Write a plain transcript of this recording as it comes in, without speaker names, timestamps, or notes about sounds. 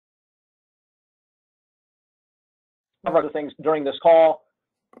cover other things during this call.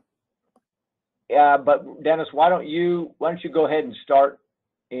 But Dennis, why don't you go ahead and start,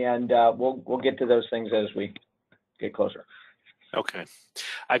 and we'll get to those things as we get closer. Okay,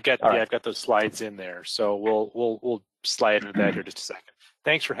 I've got those slides in there, so we'll slide into that here just a second.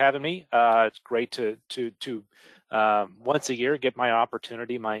 Thanks for having me. It's great to once a year get my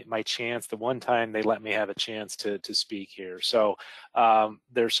opportunity, my chance. The one time they let me have a chance to speak here. So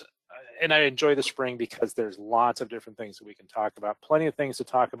and I enjoy the spring because there's lots of different things that we can talk about. Plenty of things to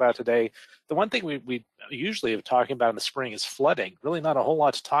talk about today. The one thing we usually are talking about in the spring is flooding. Really not a whole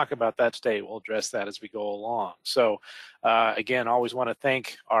lot to talk about that today. We'll address that as we go along. So again, always want to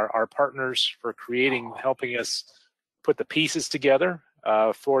thank our partners for helping us put the pieces together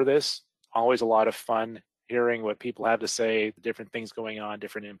for this. Always a lot of fun hearing what people have to say, the different things going on,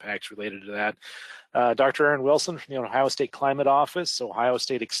 different impacts related to that. Dr. Aaron Wilson from the Ohio State Climate Office, Ohio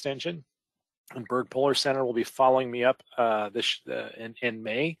State Extension, and Bird Polar Center will be following me up in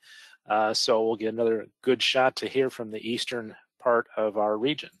May. So we'll get another good shot to hear from the eastern part of our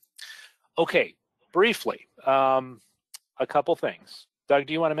region. Okay, briefly, a couple things. Doug,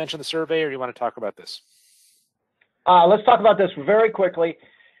 do you want to mention the survey or do you want to talk about this? Let's talk about this very quickly.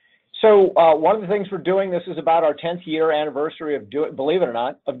 So one of the things we're doing, this is about our 10th year anniversary of believe it or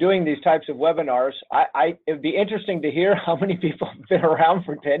not, of doing these types of webinars. It would be interesting to hear how many people have been around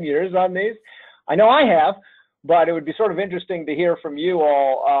for 10 years on these. I know I have, but it would be sort of interesting to hear from you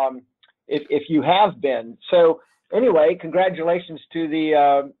all if you have been. So anyway, congratulations to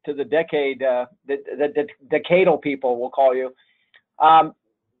the decadal people, we'll call you.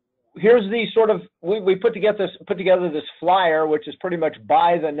 Here's the sort of, we put together this flyer, which is pretty much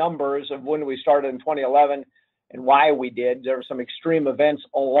by the numbers of when we started in 2011 and why we did. There were some extreme events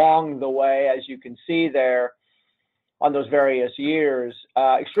along the way, as you can see there on those various years.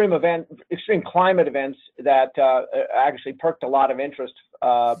 Extreme climate events that actually perked a lot of interest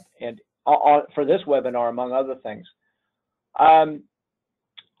for this webinar, among other things.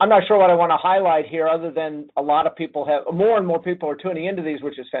 I'm not sure what I want to highlight here other than a lot of people more and more people are tuning into these,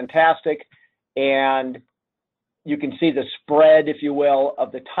 which is fantastic. And you can see the spread, if you will,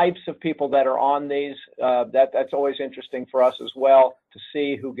 of the types of people that are on these. That's always interesting for us as well to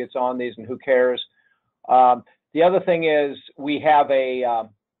see who gets on these and who cares. The other thing is we'll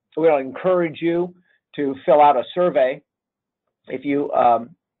encourage you to fill out a survey. If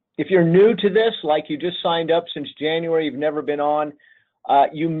you're new to this, like you just signed up since January, you've never been on,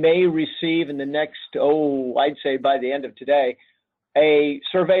 you may receive in the next, I'd say by the end of today, a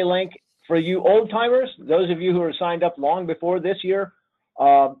survey link for you old timers, those of you who are signed up long before this year.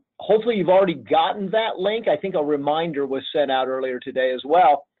 Hopefully you've already gotten that link. I think a reminder was sent out earlier today as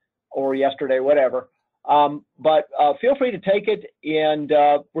well, or yesterday, whatever. But feel free to take it, and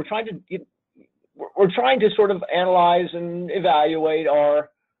we're trying to sort of analyze and evaluate our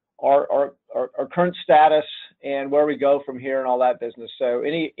current status and where we go from here and all that business. So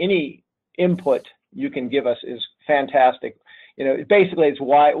any input you can give us is fantastic. You know, basically it's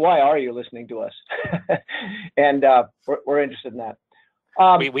why are you listening to us? And we're interested in that.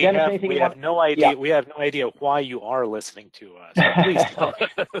 We have no idea. Yeah. We have no idea why you are listening to us. Please tell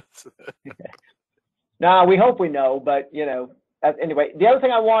us. No, we hope we know, but you know. Anyway, the other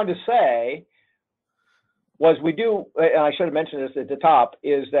thing I wanted to say was we do, and I should have mentioned this at the top,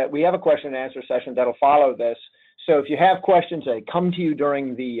 is that we have a question and answer session that'll follow this. So if you have questions that come to you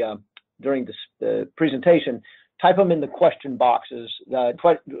during the presentation, type them in the question boxes,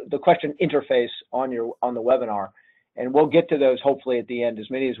 the question interface on the webinar, and we'll get to those hopefully at the end, as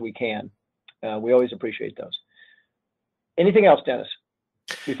many as we can. We always appreciate those. Anything else, Dennis,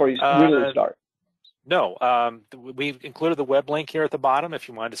 before you really start? No, we've included the web link here at the bottom if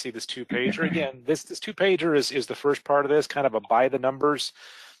you wanted to see this two-pager. Again, this two-pager is the first part of this, kind of a by the numbers,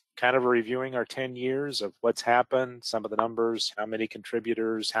 kind of reviewing our 10 years of what's happened, some of the numbers, how many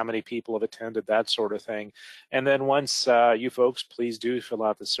contributors, how many people have attended, that sort of thing. And then once you folks, please do fill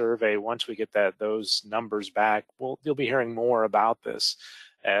out the survey. Once we get those numbers back, you'll be hearing more about this.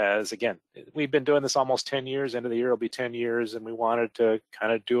 As again, we've been doing this almost 10 years, end of the year will be 10 years, and we wanted to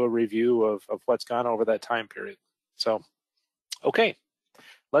kind of do a review of what's gone over that time period. So, okay,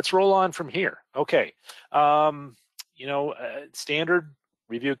 let's roll on from here. Okay, standard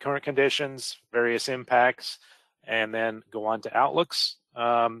review current conditions, various impacts, and then go on to outlooks.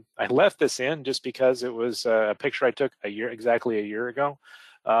 I left this in just because it was a picture I took exactly a year ago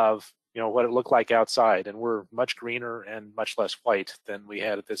of what it looked like outside, and we're much greener and much less white than we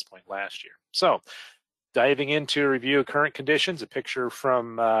had at this point last year. So diving into review of current conditions, a picture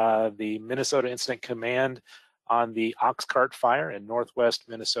from the Minnesota Incident Command on the ox cart fire in northwest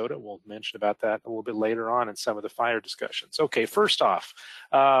Minnesota. We'll mention about that a little bit later on in some of the fire discussions. Okay, first off,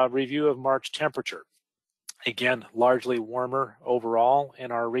 review of March temperature. Again, largely warmer overall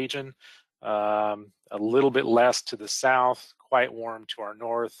in our region. A little bit less to the south, quite warm to our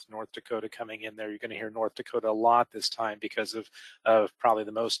north. North Dakota coming in there. You're going to hear North Dakota a lot this time because of probably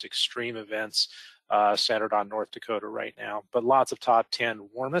the most extreme events centered on North Dakota right now. But lots of top 10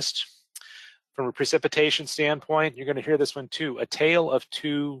 warmest. From a precipitation standpoint, you're going to hear this one too. A tale of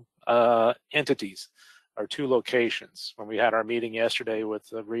two entities, or two locations. When we had our meeting yesterday with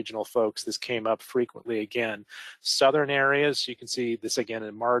the regional folks, this came up frequently again. Southern areas, you can see this again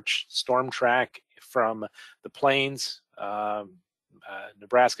in March, storm track from the plains,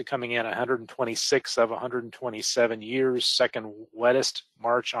 Nebraska coming in 126 of 127 years, second wettest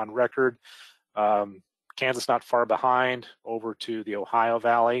March on record. Kansas not far behind, over to the Ohio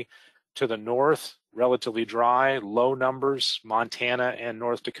Valley. To the north, relatively dry, low numbers. Montana and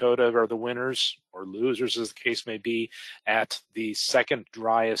North Dakota are the winners, or losers as the case may be, at the second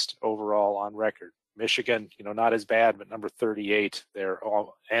driest overall on record. Michigan, not as bad, but number 38 there.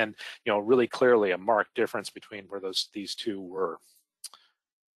 All, and, really clearly a marked difference between where these two were.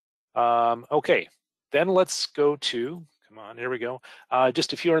 Okay, then let's go to, come on, here we go.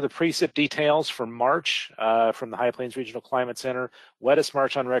 Just a few of the precip details for March from the High Plains Regional Climate Center. Wettest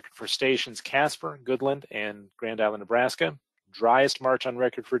March on record for stations Casper, Goodland, and Grand Island, Nebraska. Driest March on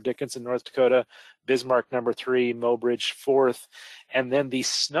record for Dickinson, North Dakota. Bismarck, number 3, Mobridge, 4th. And then the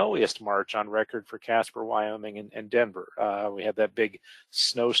snowiest March on record for Casper, Wyoming, and Denver. We had that big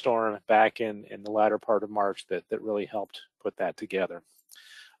snowstorm back in the latter part of March that really helped put that together.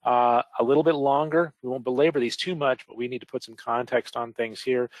 A little bit longer. We won't belabor these too much, but we need to put some context on things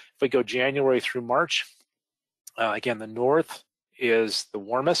here. If we go January through March, again, the north is the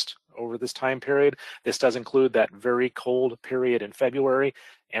warmest over this time period. This does include that very cold period in February,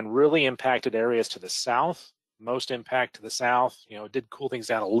 and really impacted areas to the south. Most impact to the south. It did cool things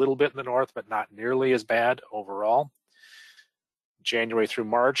down a little bit in the north, but not nearly as bad overall. January through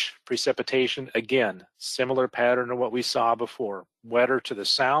March, precipitation, again, similar pattern to what we saw before. Wetter to the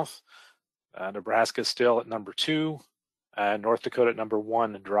south. Nebraska still at number 2. North Dakota at number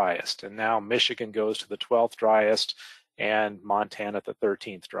 1, driest. And now Michigan goes to the 12th driest, and Montana at the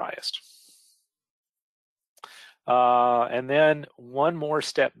 13th driest. And then one more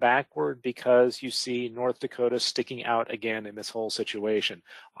step backward, because you see North Dakota sticking out again in this whole situation.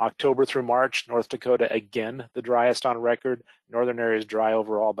 October through March, North Dakota again the driest on record. Northern areas dry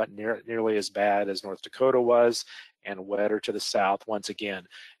overall, but nearly as bad as North Dakota was, and wetter to the south once again.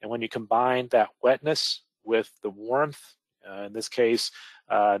 And when you combine that wetness with the warmth, in this case,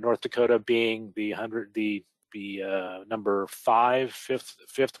 North Dakota being the number 5,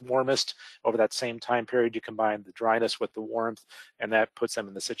 fifth warmest over that same time period. You combine the dryness with the warmth, and that puts them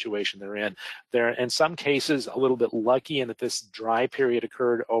in the situation they're in. They're in some cases a little bit lucky in that this dry period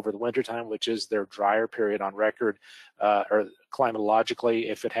occurred over the wintertime, which is their drier period on record, or climatologically.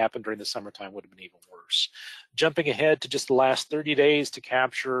 If it happened during the summertime, would have been even worse. Jumping ahead to just the last 30 days to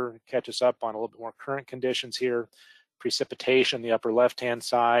catch us up on a little bit more current conditions here. Precipitation, the upper left-hand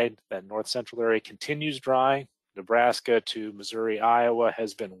side, that north central area continues dry. Nebraska to Missouri, Iowa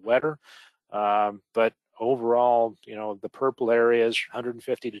has been wetter, but overall, the purple areas,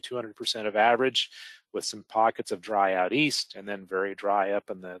 150 to 200% of average, with some pockets of dry out east, and then very dry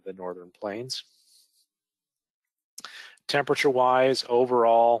up in the northern plains. Temperature-wise,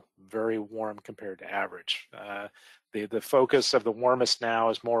 overall, very warm compared to average. The focus of the warmest now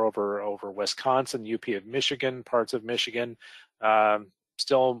is more over Wisconsin, UP of Michigan, parts of Michigan.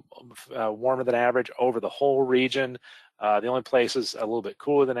 Still warmer than average over the whole region. The only places a little bit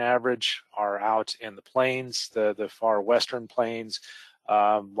cooler than average are out in the plains, the far western plains,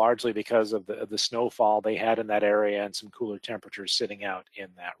 largely because of the snowfall they had in that area and some cooler temperatures sitting out in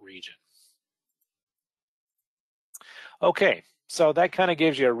that region. Okay. So that kind of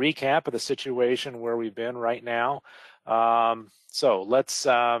gives you a recap of the situation where we've been right now. So let's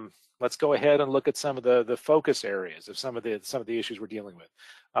go ahead and look at some of the focus areas of some of the issues we're dealing with.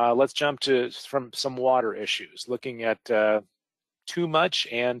 Let's jump from some water issues, looking at too much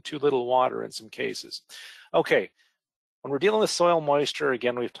and too little water in some cases. Okay. When we're dealing with soil moisture,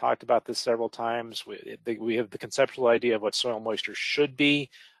 again, we've talked about this several times. We have the conceptual idea of what soil moisture should be.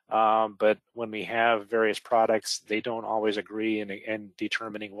 But when we have various products, they don't always agree in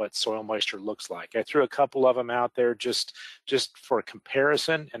determining what soil moisture looks like. I threw a couple of them out there just for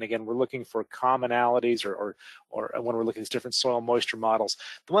comparison. And again, we're looking for commonalities or when we're looking at these different soil moisture models.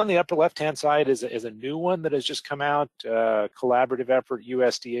 The one on the upper left-hand side is a new one that has just come out, collaborative effort,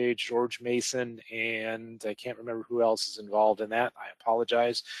 USDA, George Mason, and I can't remember who else is involved in that. I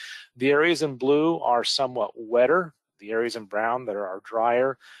apologize. The areas in blue are somewhat wetter. The areas in brown that are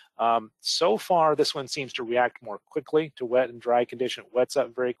drier. So far, this one seems to react more quickly to wet and dry condition. It wets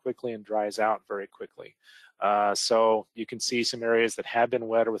up very quickly and dries out very quickly. So you can see some areas that have been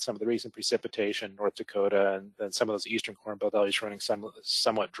wetter with some of the recent precipitation, North Dakota, and then some of those eastern Corn Belt areas running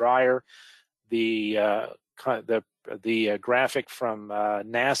somewhat drier. The graphic from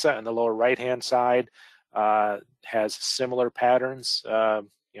NASA on the lower right-hand side has similar patterns.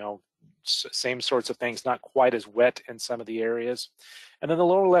 Same sorts of things, not quite as wet in some of the areas. And then the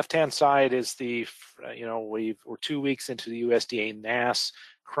lower left-hand side is we're 2 weeks into the USDA NASS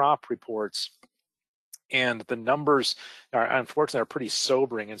crop reports, and the numbers are unfortunately pretty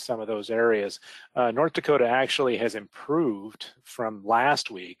sobering in some of those areas. North Dakota actually has improved from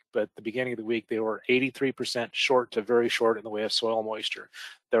last week, but at the beginning of the week they were 83% short to very short in the way of soil moisture.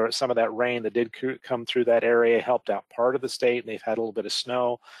 There was some of that rain that did come through that area, helped out part of the state, and they've had a little bit of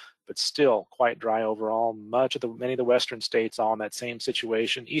snow, but still quite dry overall. Many of the western states all in that same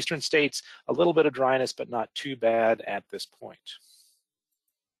situation. Eastern states, a little bit of dryness, but not too bad at this point.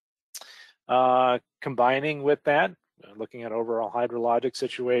 Combining with that, looking at overall hydrologic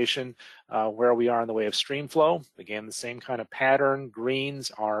situation, where we are in the way of stream flow. Again, the same kind of pattern. Greens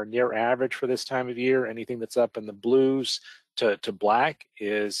are near average for this time of year. Anything that's up in the blues to black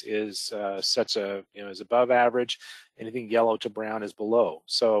is above average. Anything yellow to brown is below.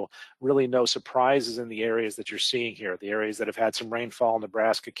 So really no surprises in the areas that you're seeing here. The areas that have had some rainfall,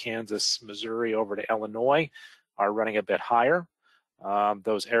 Nebraska, Kansas, Missouri, over to Illinois, are running a bit higher.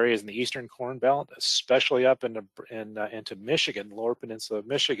 Those areas in the eastern Corn Belt, especially up into Michigan, the lower peninsula of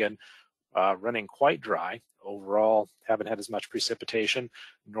Michigan, running quite dry. Overall, haven't had as much precipitation.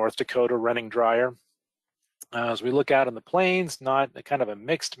 North Dakota running drier. As we look out in the plains, not kind of a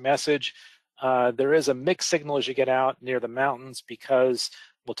mixed message. There is a mixed signal as you get out near the mountains, because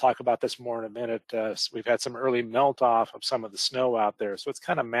we'll talk about this more in a minute. We've had some early melt off of some of the snow out there. So it's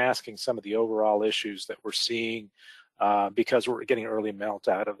kind of masking some of the overall issues that we're seeing because we're getting early melt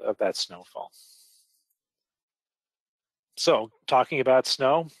out of that snowfall. So talking about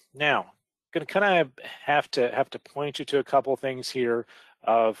snow, now going to kind of have to point you to a couple of things here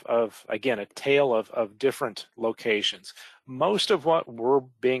of again, a tale of different locations. Most of what we're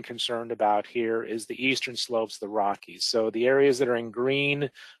being concerned about here is the eastern slopes, the Rockies. So the areas that are in green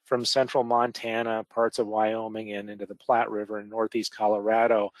from central Montana, parts of Wyoming, and into the Platte River in northeast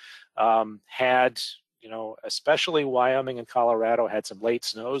Colorado had, especially Wyoming and Colorado had some late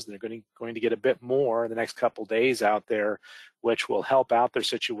snows. They're going to get a bit more in the next couple days out there, which will help out their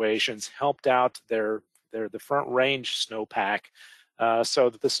situations, helped out the front range snowpack, so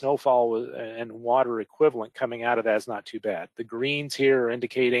that the snowfall and water equivalent coming out of that is not too bad. The greens here are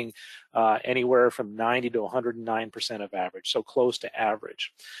indicating anywhere from 90 to 109% of average, so close to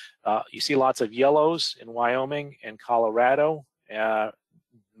average. You see lots of yellows in Wyoming and Colorado.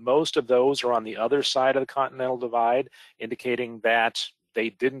 Most of those are on the other side of the Continental Divide, indicating that they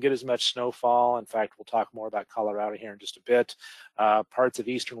didn't get as much snowfall. In fact, we'll talk more about Colorado here in just a bit. Parts of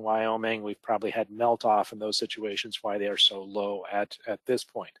eastern Wyoming, we've probably had melt off in those situations, why they are so low at this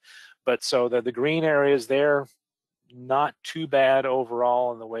point. But so the green areas there, not too bad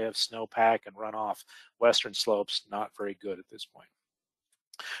overall in the way of snowpack and runoff. Western slopes, not very good at this point.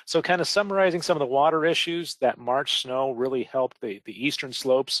 So kind of summarizing some of the water issues, that March snow really helped the eastern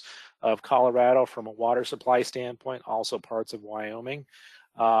slopes of Colorado from a water supply standpoint, also parts of Wyoming.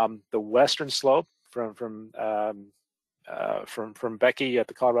 The western slope from Becky at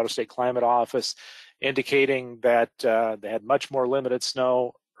the Colorado State Climate Office, indicating that they had much more limited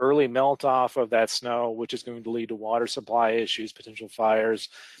snow, early melt off of that snow, which is going to lead to water supply issues, potential fires,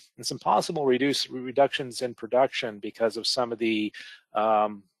 and some possible reductions in production because of some of the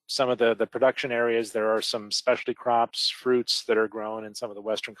production areas. There are some specialty crops, fruits that are grown in some of the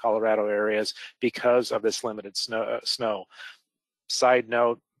western Colorado areas because of this limited snow. Side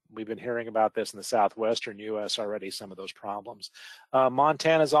note, we've been hearing about this in the southwestern U.S. already, some of those problems.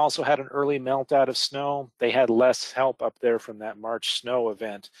 Montana's also had an early melt out of snow. They had less help up there from that March snow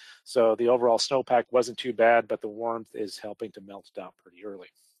event. So the overall snowpack wasn't too bad, but the warmth is helping to melt it out pretty early.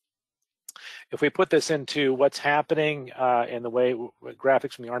 If we put this into what's happening in the way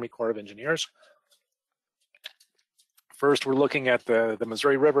graphics from the Army Corps of Engineers, First, we're looking at the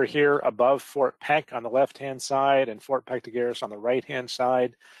Missouri River here above Fort Peck on the left-hand side and Fort Peck to Garrison on the right-hand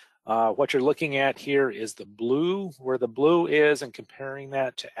side. What you're looking at here is the blue, where the blue is, and comparing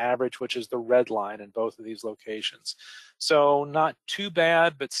that to average, which is the red line in both of these locations. So not too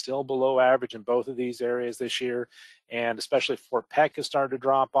bad, but still below average in both of these areas this year. And especially Fort Peck has started to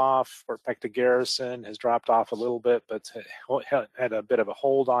drop off. Fort Peck to Garrison has dropped off a little bit, but had a bit of a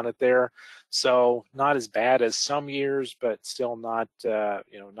hold on it there. So not as bad as some years, but still not, not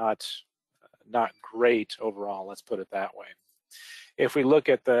great overall. Let's put it that way. If we look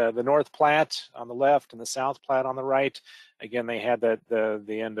at the North Platte on the left and the South Platte on the right, again, they had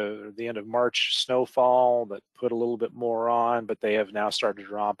the end of March snowfall that put a little bit more on, but they have now started to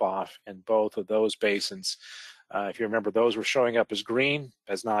drop off in both of those basins. If you remember, those were showing up as green,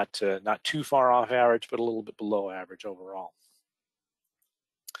 as not too far off average, but a little bit below average overall.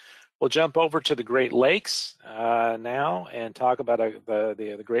 We'll jump over to the Great Lakes now and talk about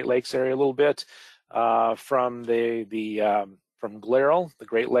the Great Lakes area a little bit from GLERL, the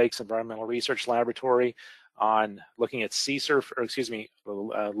Great Lakes Environmental Research Laboratory, on looking at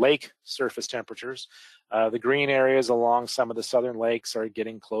lake surface temperatures. The green areas along some of the southern lakes are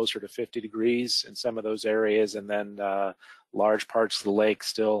getting closer to 50 degrees in some of those areas, and then large parts of the lake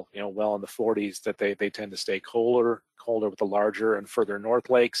still, well in the 40s, that they tend to stay colder with the larger and further north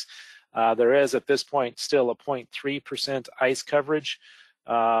lakes. There is at this point still a 0.3% ice coverage.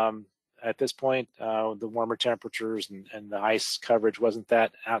 At this point, the warmer temperatures and the ice coverage wasn't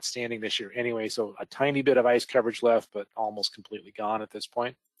that outstanding this year anyway, so a tiny bit of ice coverage left, but almost completely gone at this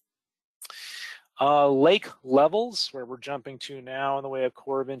point. Lake levels, where we're jumping to now in the way of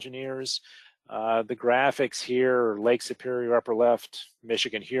Corps of Engineers. The graphics here are Lake Superior upper left,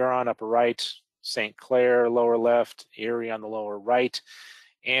 Michigan Huron upper right, St. Clair lower left, Erie on the lower right.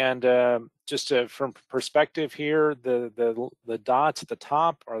 And just from perspective here, the dots at the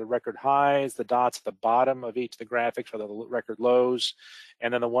top are the record highs, the dots at the bottom of each of the graphics are the record lows,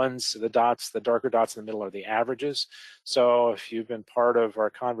 and then the darker dots in the middle are the averages. So if you've been part of our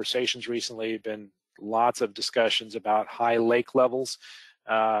conversations recently, been lots of discussions about high lake levels.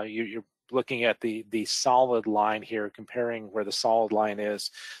 You're looking at the solid line here, comparing where the solid line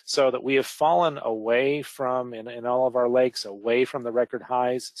is, so that we have fallen away from, in all of our lakes, away from the record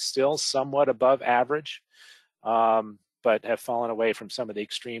highs, still somewhat above average, but have fallen away from some of the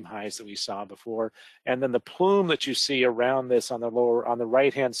extreme highs that we saw before. And then the plume that you see around this on the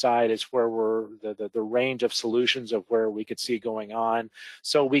right-hand side is where we're the range of solutions of where we could see going on.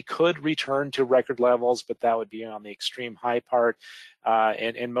 So we could return to record levels, but that would be on the extreme high part.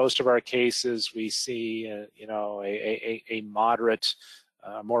 And in most of our cases, we see, a moderate,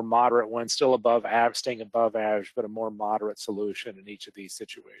 more moderate one, still above average, staying above average, but a more moderate solution in each of these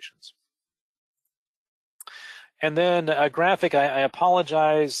situations. And then a graphic, I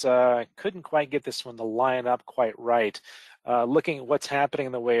apologize, couldn't quite get this one to line up quite right. Looking at what's happening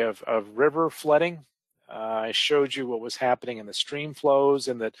in the way of river flooding. I showed you what was happening in the stream flows,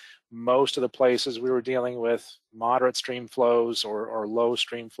 and that most of the places we were dealing with moderate stream flows or low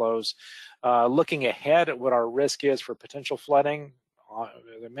stream flows. Looking ahead at what our risk is for potential flooding, as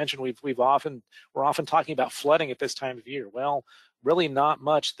I mentioned, we're often talking about flooding at this time of year. Well, really not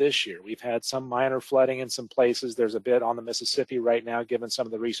much this year. We've had some minor flooding in some places. There's a bit on the Mississippi right now, given some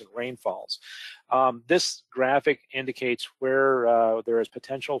of the recent rainfalls. This graphic indicates where there is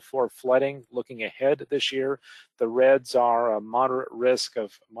potential for flooding looking ahead this year. The reds are a moderate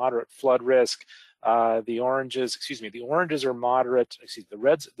flood risk. The oranges are moderate.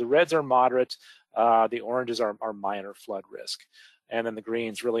 The reds are moderate. The oranges are minor flood risk. And then the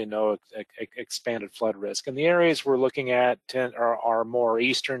greens, really no expanded flood risk. And the areas we're looking at are more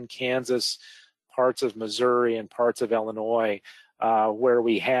eastern Kansas, parts of Missouri, and parts of Illinois, where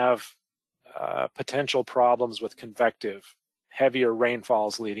we have potential problems with convective, heavier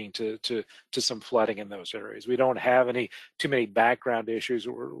rainfalls leading to some flooding in those areas. We don't have too many background issues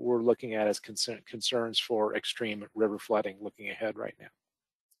we're looking at as concerns for extreme river flooding looking ahead right now.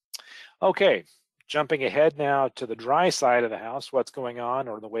 Okay. Jumping ahead now to the dry side of the house, what's going on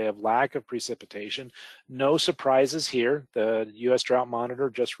or in the way of lack of precipitation. No surprises here. The U.S. Drought Monitor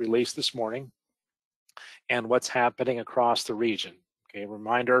just released this morning, and what's happening across the region. Okay,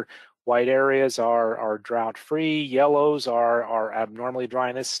 reminder, white areas are drought-free, yellows are abnormally dry,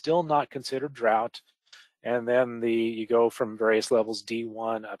 and it's still not considered drought. And then you go from various levels,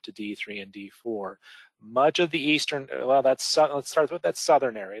 D1 up to D3 and D4. Much of the eastern, let's start with that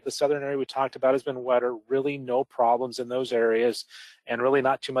southern area. The southern area we talked about has been wetter, really no problems in those areas, and really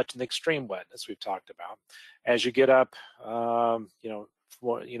not too much in the extreme wetness we've talked about. As you get up,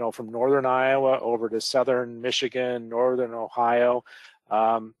 from northern Iowa over to southern Michigan, northern Ohio.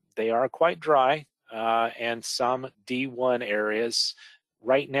 They are quite dry, and some D1 areas.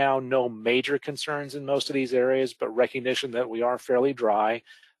 Right now, no major concerns in most of these areas, but recognition that we are fairly dry.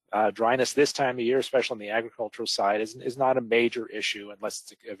 Dryness this time of year, especially on the agricultural side, is not a major issue unless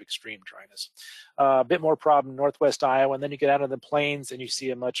it's of extreme dryness. A bit more problem in northwest Iowa, and then you get out of the plains and you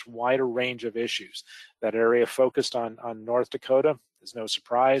see a much wider range of issues. That area focused on North Dakota is no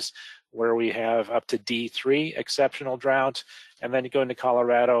surprise, where we have up to D3 exceptional drought, and then you go into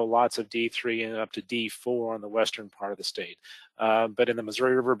Colorado, lots of D3 and up to D4 on the western part of the state. But in the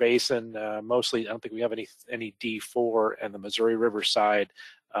Missouri River Basin, mostly I don't think we have any D4 in the Missouri River side,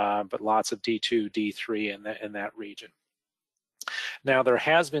 but lots of D2, D3 in that region. Now, there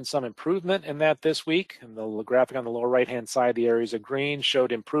has been some improvement in that this week, and the graphic on the lower right-hand side, the areas of green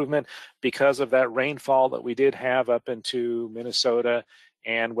showed improvement because of that rainfall that we did have up into Minnesota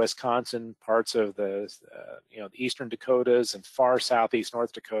and Wisconsin, parts of the the eastern Dakotas and far southeast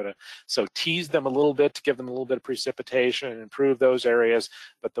North Dakota. So tease them a little bit to give them a little bit of precipitation and improve those areas.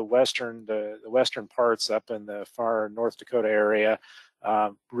 But the western parts up in the far North Dakota area,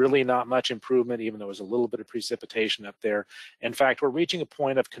 really not much improvement, even though there was a little bit of precipitation up there. In fact, we're reaching a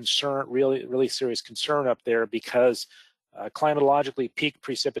point of concern, really serious concern up there, because climatologically peak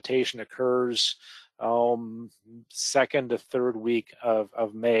precipitation occurs second to third week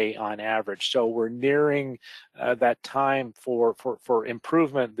of May on average. So we're nearing that time for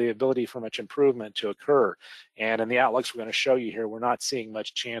improvement, the ability for much improvement to occur. And in the outlooks we're going to show you here, we're not seeing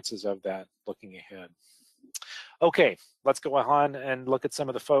much chances of that looking ahead. Okay, let's go on and look at some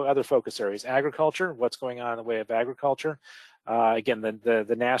of the other focus areas. Agriculture, what's going on in the way of agriculture. Again,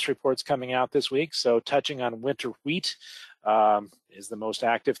 the NASS report's coming out this week, so touching on winter wheat is the most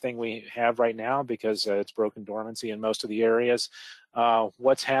active thing we have right now because it's broken dormancy in most of the areas.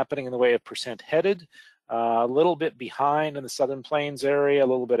 What's happening in the way of percent headed? A little bit behind in the Southern Plains area, a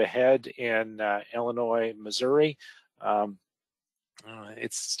little bit ahead in Illinois, Missouri.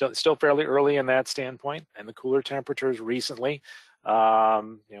 It's still fairly early in that standpoint, and the cooler temperatures recently,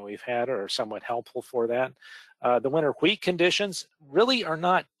 we've had are somewhat helpful for that. The winter wheat conditions really are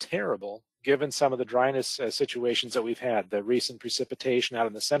not terrible given some of the dryness situations that we've had. The recent precipitation out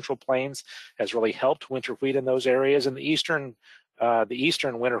in the Central Plains has really helped winter wheat in those areas, and the eastern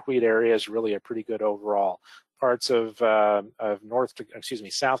winter wheat areas really are pretty good overall. Parts of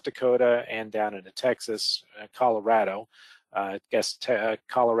South Dakota and down into Texas, Colorado. I guess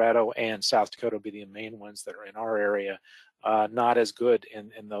Colorado and South Dakota will be the main ones that are in our area, not as good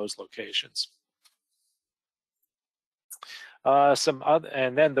in those locations.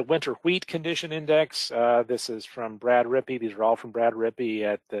 And then the winter wheat condition index. This is from Brad Rippey. These are all from Brad Rippey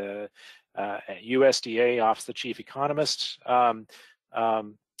at the at USDA, Office of the Chief Economist.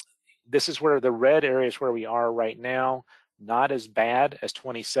 This is where the red area is where we are right now. Not as bad as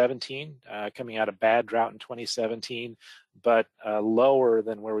 2017, coming out of bad drought in 2017, but lower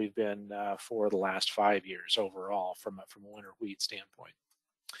than where we've been for the last 5 years overall from a winter wheat standpoint.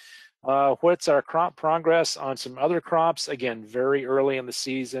 What's our crop progress on some other crops? Again, very early in the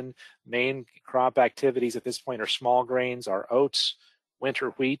season. Main crop activities at this point are small grains, are oats, winter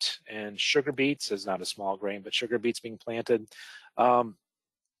wheat, and sugar beets. Is not a small grain, but sugar beets being planted.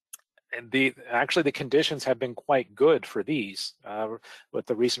 And actually the conditions have been quite good for these. With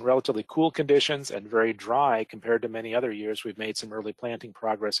the recent relatively cool conditions and very dry compared to many other years, we've made some early planting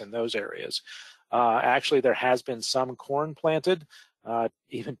progress in those areas. Actually, there has been some corn planted.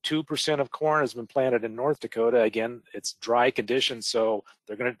 Even 2% of corn has been planted in North Dakota. Again, it's dry conditions, so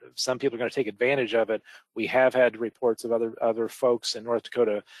some people are going to take advantage of it. We have had reports of other folks in North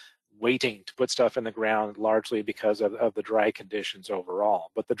Dakota waiting to put stuff in the ground, largely because of the dry conditions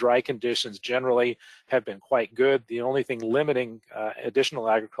overall. But the dry conditions generally have been quite good. The only thing limiting additional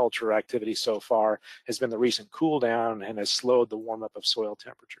agriculture activity so far has been the recent cool down and has slowed the warm up of soil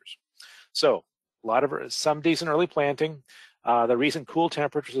temperatures. So some decent early planting. The recent cool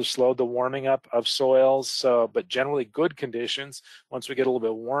temperatures have slowed the warming up of soils, but generally good conditions. Once we get a little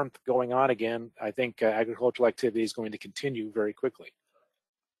bit of warmth going on again, I think agricultural activity is going to continue very quickly.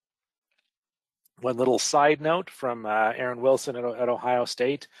 One little side note from Aaron Wilson at Ohio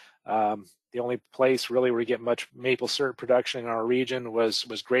State. The only place really where we get much maple syrup production in our region was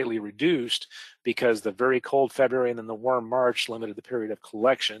greatly reduced because the very cold February and then the warm March limited the period of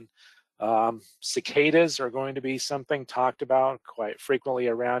collection. Cicadas are going to be something talked about quite frequently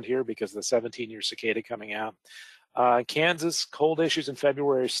around here because of the 17-year cicada coming out. Kansas, cold issues in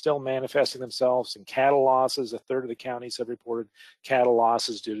February are still manifesting themselves in cattle losses. A third of the counties have reported cattle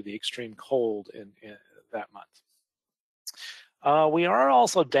losses due to the extreme cold in that month. We are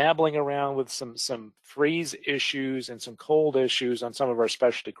also dabbling around with some freeze issues and some cold issues on some of our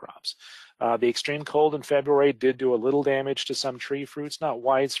specialty crops. The extreme cold in February did do a little damage to some tree fruits, not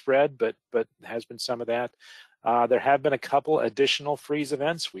widespread, but has been some of that. There have been a couple additional freeze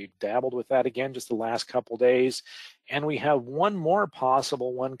events. We've dabbled with that again just the last couple days, and we have one more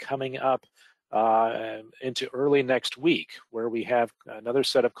possible one coming up into early next week, where we have another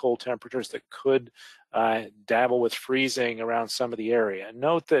set of cold temperatures that could dabble with freezing around some of the area. And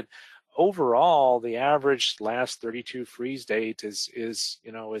note that overall, the average last 32 freeze date is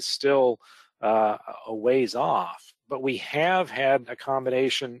still a ways off. But we have had a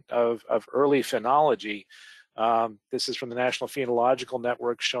combination of early phenology. This is from the National Phenological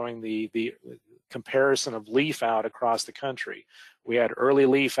Network, showing the comparison of leaf out across the country. We had early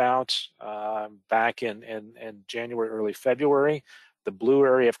leaf out back in January, early February. The blue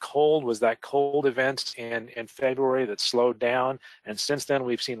area of cold was that cold event in February that slowed down, and since then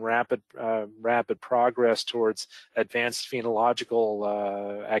we've seen rapid progress towards advanced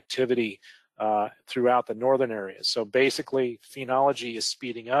phenological activity throughout the northern areas. So basically, phenology is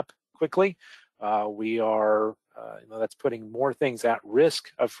speeding up quickly. We are that's putting more things at risk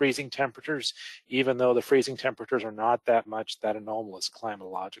of freezing temperatures, even though the freezing temperatures are not that anomalous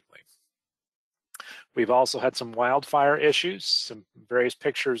climatologically. We've also had some wildfire issues, some various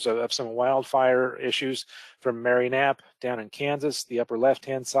pictures of some wildfire issues from Mary Knapp down in Kansas, the upper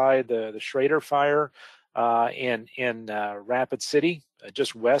left-hand side, the Schrader fire in Rapid City,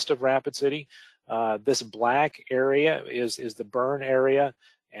 just west of Rapid City. This black area is the burn area,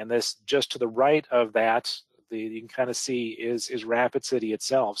 and this just to the right of that, you can kind of see is Rapid City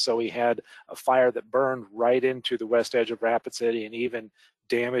itself. So we had a fire that burned right into the west edge of Rapid City and even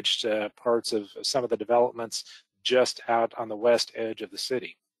damaged parts of some of the developments just out on the west edge of the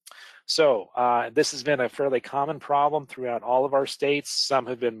city. So this has been a fairly common problem throughout all of our states. Some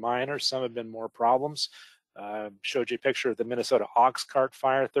have been minor, some have been more problems. Showed you a picture of the Minnesota ox cart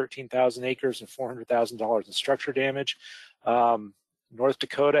fire, 13,000 acres and $400,000 in structure damage. North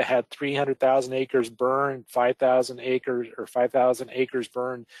Dakota had 300,000 acres burned, 5,000 acres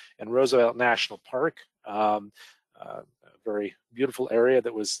burned in Roosevelt National Park. A very beautiful area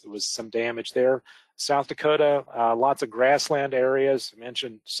that was some damage there. South Dakota, lots of grassland areas. I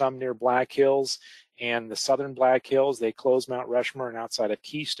mentioned some near Black Hills and the southern Black Hills. They closed Mount Rushmore, and outside of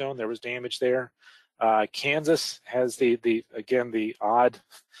Keystone, there was damage there. Kansas has the odd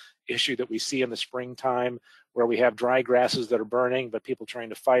issue that we see in the springtime, where we have dry grasses that are burning, but people trying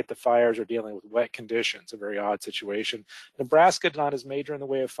to fight the fires are dealing with wet conditions, a very odd situation. Nebraska, not as major in the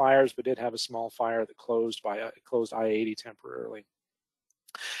way of fires, but did have a small fire that closed I-80 temporarily.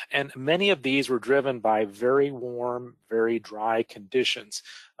 And many of these were driven by very warm, very dry conditions,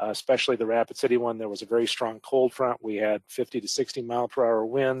 especially the Rapid City one. There was a very strong cold front. We had 50 to 60 mile per hour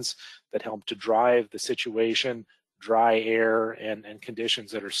winds that helped to drive the situation, dry air and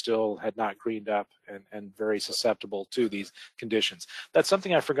conditions that are still had not greened up and very susceptible to these conditions. That's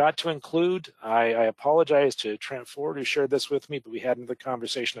something I forgot to include. I apologize to Trent Ford, who shared this with me, but we had another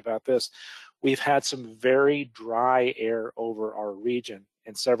conversation about this. We've had some very dry air over our region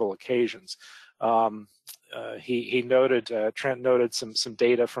in several occasions. He noted, Trent noted some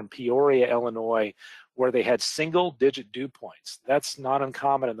data from Peoria, Illinois, where they had single-digit dew points. That's not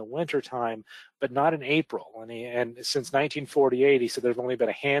uncommon in the wintertime, but not in April. And since 1948, he said there's only been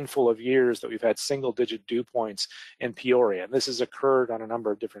a handful of years that we've had single-digit dew points in Peoria. And this has occurred on a number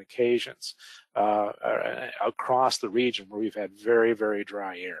of different occasions across the region where we've had very, very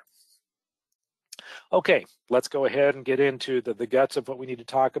dry air. Okay, let's go ahead and get into the guts of what we need to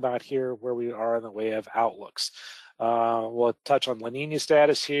talk about here, where we are in the way of outlooks. We'll touch on La Nina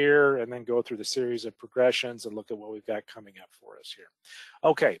status here and then go through the series of progressions and look at what we've got coming up for us here.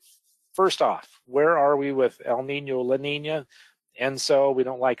 Okay, first off, where are we with El Nino, La Nina? And so we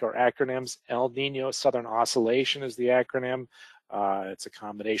don't like our acronyms. El Nino Southern Oscillation is the acronym. It's a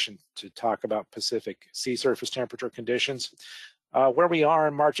combination to talk about Pacific sea surface temperature conditions. Where we are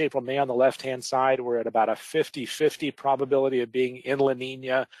in March, April, May on the left-hand side, we're at about a 50-50 probability of being in La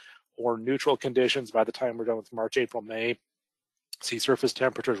Nina or neutral conditions by the time we're done with March, April, May. Sea surface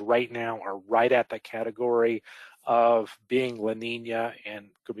temperatures right now are right at the category of being La Nina and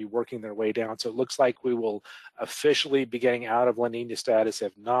could be working their way down. So it looks like we will officially be getting out of La Nina status,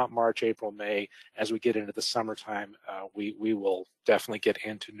 if not March, April, May. As we get into the summertime, we will definitely get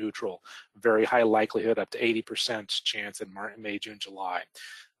into neutral. Very high likelihood, up to 80% chance in May, June, July.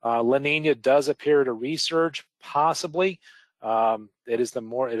 La Nina does appear to resurge, possibly. It is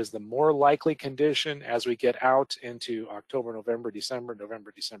the more likely condition as we get out into October, November, December,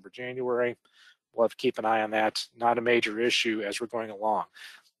 January. we'll have to keep an eye on that. Not a major issue as we're going along.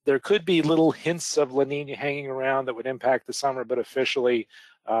 There could be little hints of La Nina hanging around that would impact the summer, but officially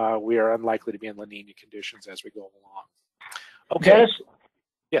we are unlikely to be in La Nina conditions as we go along. Okay. Dennis?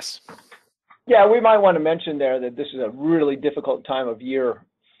 Yes. Yeah, we might want to mention there that this is a really difficult time of year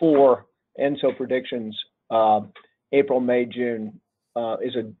for ENSO predictions. April, May, June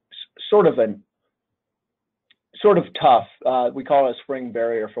is a sort of tough. We call it a spring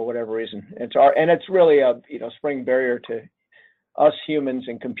barrier for whatever reason. It's really a spring barrier to us humans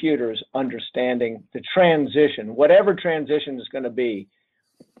and computers understanding the transition, whatever transition is going to be.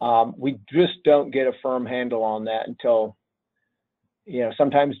 We just don't get a firm handle on that until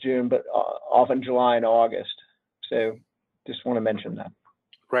sometimes June, but often July and August. So just want to mention that.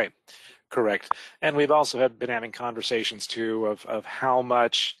 Right. Correct. And we've also been having conversations too of how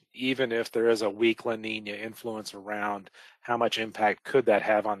much, even if there is a weak La Nina influence around, how much impact could that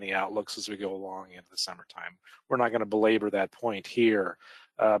have on the outlooks as we go along into the summertime. We're not going to belabor that point here,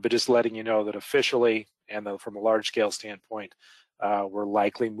 but just letting you know that officially and from a large scale standpoint, we're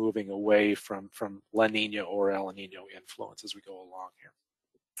likely moving away from La Nina or El Nino influence as we go along here.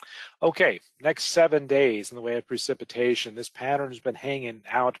 Okay, next 7 days in the way of precipitation. This pattern has been hanging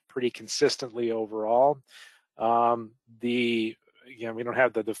out pretty consistently overall. We don't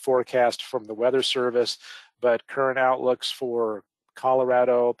have the forecast from the Weather Service, but current outlooks for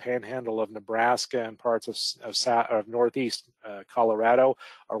Colorado, Panhandle of Nebraska, and parts of northeast Colorado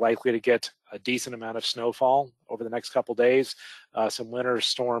are likely to get a decent amount of snowfall over the next couple days. Some winter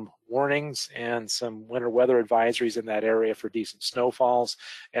storm warnings and some winter weather advisories in that area for decent snowfalls.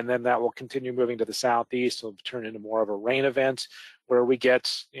 And then that will continue moving to the southeast. It'll turn into more of a rain event where we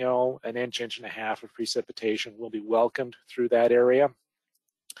get, an inch and a half of precipitation will be welcomed through that area.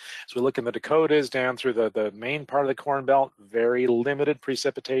 So we look in the Dakotas down through the main part of the Corn Belt, very limited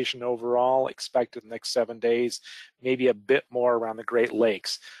precipitation overall, expected in the next 7 days, maybe a bit more around the Great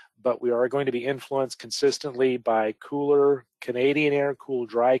Lakes. But we are going to be influenced consistently by cooler Canadian air, cool,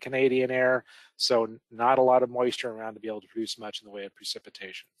 dry Canadian air, so not a lot of moisture around to be able to produce much in the way of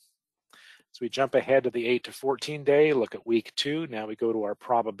precipitation. So we jump ahead to the 8 to 14 day, look at week 2. Now we go to our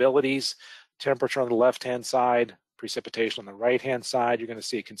probabilities. Temperature on the left-hand side, precipitation on the right-hand side. You're going to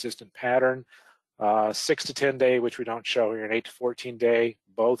see a consistent pattern. 6 to 10 day, which we don't show here, and 8 to 14 day,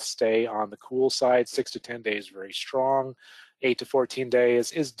 both stay on the cool side. 6 to 10 days very strong. 8 to 14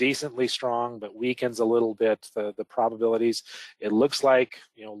 days is decently strong, but weakens a little bit the probabilities. It looks like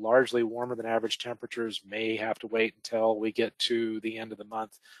largely warmer than average temperatures. May have to wait until we get to the end of the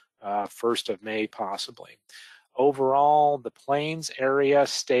month, 1st of May possibly. Overall, the plains area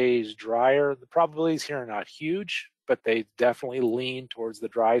stays drier. The probabilities here are not huge, but they definitely lean towards the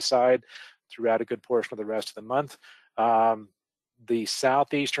dry side throughout a good portion of the rest of the month. The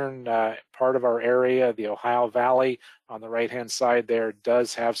southeastern part of our area, the Ohio Valley on the right-hand side there,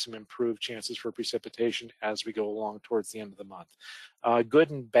 does have some improved chances for precipitation as we go along towards the end of the month.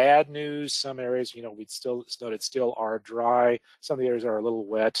 Good and bad news, some areas, we'd still noted still are dry. Some of the areas are a little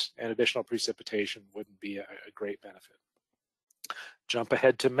wet, and additional precipitation wouldn't be a great benefit. Jump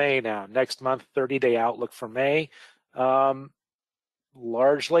ahead to May now. Next month, 30-day outlook for May.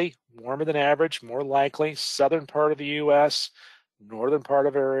 Largely warmer than average, more likely. Southern part of the U.S., northern part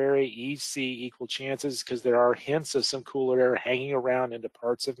of our area, EC equal chances because there are hints of some cooler air hanging around into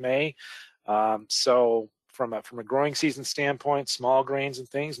parts of May. So from a growing season standpoint, small grains and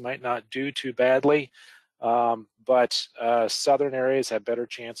things might not do too badly, but southern areas have better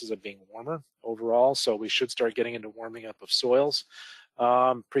chances of being warmer overall, so we should start getting into warming up of soils.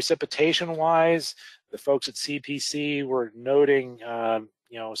 Precipitation-wise, the folks at CPC were noting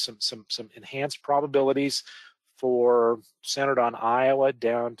some enhanced probabilities for centered on Iowa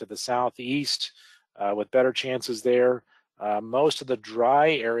down to the southeast with better chances there. Most of the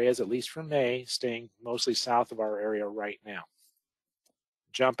dry areas, at least for May, staying mostly south of our area right now.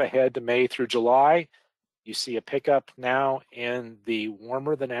 Jump ahead to May through July. You see a pickup now in the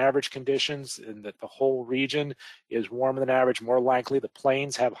warmer than average conditions, and that the whole region is warmer than average. More likely the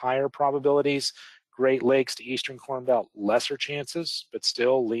plains have higher probabilities. Great Lakes to Eastern Corn Belt, lesser chances, but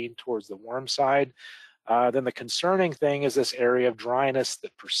still lean towards the warm side. Then the concerning thing is this area of dryness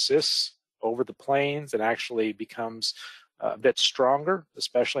that persists over the plains and actually becomes a bit stronger,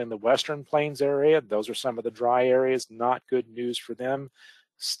 especially in the western plains area. Those are some of the dry areas, not good news for them.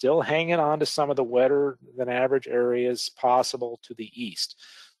 Still hanging on to some of the wetter than average areas possible to the east.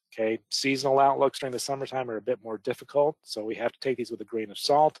 Okay, seasonal outlooks during the summertime are a bit more difficult, so we have to take these with a grain of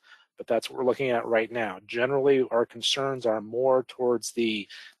salt, but that's what we're looking at right now. Generally, our concerns are more towards the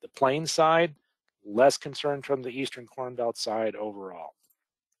plain side, less concern from the Eastern Corn Belt side overall.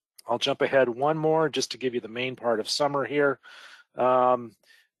 I'll jump ahead one more just to give you the main part of summer here.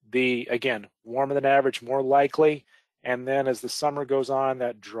 Again, warmer than average, more likely. And then as the summer goes on,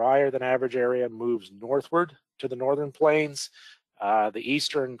 that drier than average area moves northward to the northern plains. The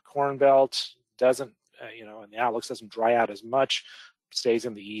eastern corn belt doesn't, and the outlooks doesn't dry out as much, stays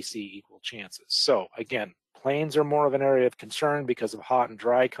in the EC, equal chances. So again, plains are more of an area of concern because of hot and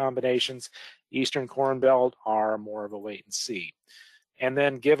dry combinations. Eastern corn belt are more of a wait and see. And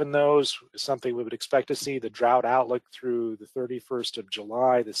then given those, something we would expect to see, the drought outlook through the 31st of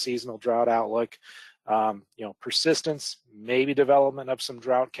July, the seasonal drought outlook, persistence, maybe development of some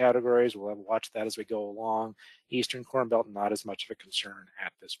drought categories. We'll have to watch that as we go along. Eastern corn belt, not as much of a concern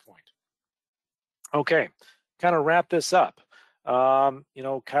at this point. Okay, kind of wrap this up. Kind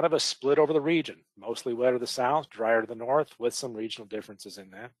of a split over the region, mostly wetter to the south, drier to the north, with some regional differences in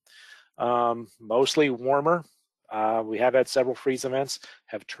that. Mostly warmer. We have had several freeze events,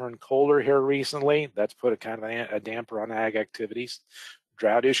 have turned colder here recently. That's put a kind of a damper on ag activities.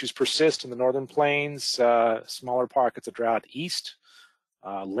 Drought issues persist in the northern plains, smaller pockets of drought east.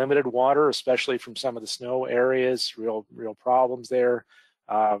 Limited water, especially from some of the snow areas, real problems there.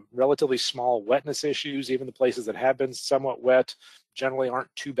 Relatively small wetness issues, even the places that have been somewhat wet generally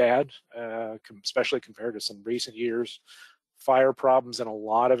aren't too bad, especially compared to some recent years. Fire problems in a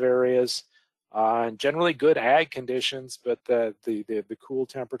lot of areas, and generally good ag conditions, but the cool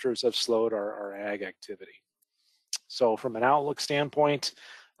temperatures have slowed our ag activity. So from an outlook standpoint,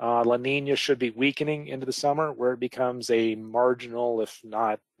 La Nina should be weakening into the summer, where it becomes a marginal, if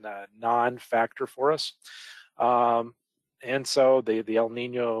not non-factor for us. And so the El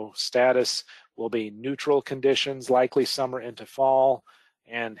Nino status will be neutral conditions, likely summer into fall,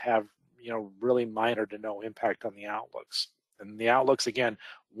 and have really minor to no impact on the outlooks. And the outlooks, again,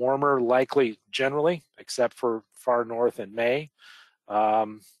 warmer likely generally, except for far north in May.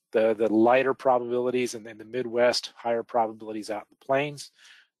 The lighter probabilities in the Midwest, higher probabilities out in the plains.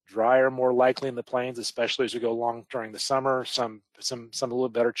 Drier, more likely in the plains, especially as we go along during the summer. Some a little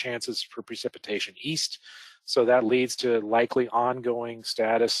better chances for precipitation east. So that leads to likely ongoing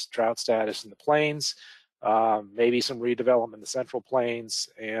drought status in the plains, maybe some redevelopment in the central plains,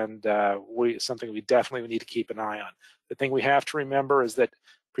 and something we definitely need to keep an eye on. The thing we have to remember is that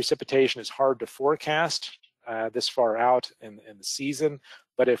precipitation is hard to forecast this far out in the season,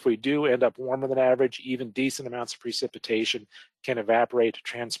 but if we do end up warmer than average, even decent amounts of precipitation can evaporate,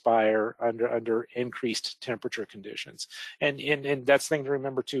 transpire under increased temperature conditions. And that's the thing to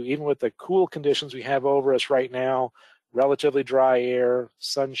remember too, even with the cool conditions we have over us right now, relatively dry air,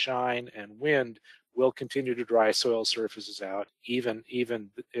 sunshine, and wind will continue to dry soil surfaces out, even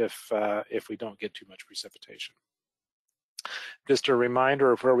if we don't get too much precipitation. Just a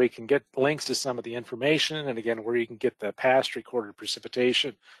reminder of where we can get links to some of the information, and again, where you can get the past recorded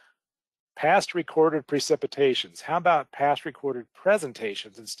precipitation. Past recorded precipitations. How about past recorded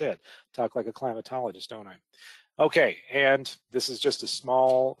presentations instead? Talk like a climatologist, don't I? Okay, and this is just a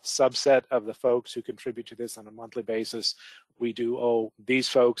small subset of the folks who contribute to this on a monthly basis. We do owe these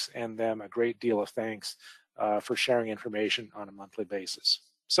folks and them a great deal of thanks for sharing information on a monthly basis.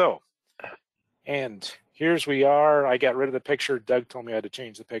 So, and here's we are. I got rid of the picture. Doug told me I had to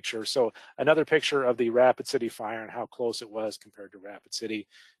change the picture. So another picture of the Rapid City fire and how close it was compared to Rapid City.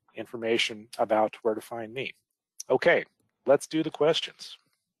 Information about where to find me. Okay, let's do the questions.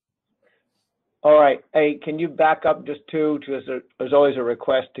 All right. Hey, can you back up just two? There's always a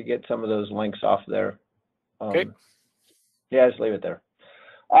request to get some of those links off there. Okay. Yeah, just leave it there.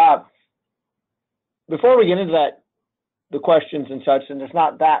 Before we get into that, the questions and such, and there's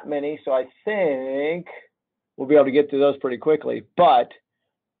not that many, so I think we'll be able to get through those pretty quickly. But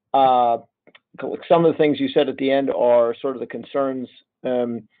some of the things you said at the end are sort of the concerns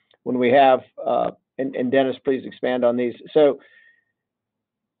when we have, and Dennis, please expand on these. So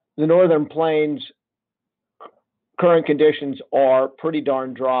the Northern Plains current conditions are pretty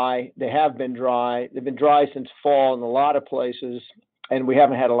darn dry. They have been dry. They've been dry since fall in a lot of places, and we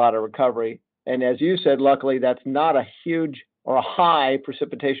haven't had a lot of recovery. And as you said, luckily, that's not a huge or a high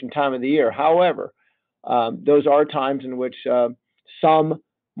precipitation time of the year. However, those are times in which some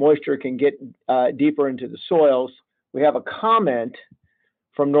moisture can get deeper into the soils. We have a comment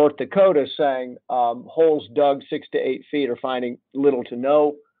from North Dakota saying holes dug 6 to 8 feet are finding little to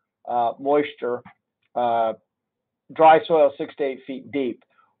no moisture, dry soil 6 to 8 feet deep,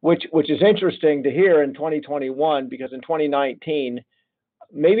 which is interesting to hear in 2021, because in 2019,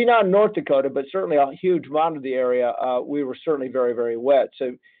 maybe not in North Dakota, but certainly a huge amount of the area, we were certainly very, very wet.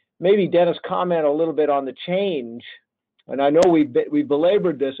 So maybe Dennis, comment a little bit on the change. And I know we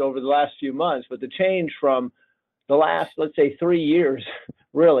belabored this over the last few months, but the change from the last, let's say, 3 years,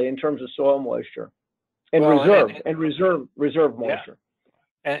 really, in terms of soil moisture and reserve moisture.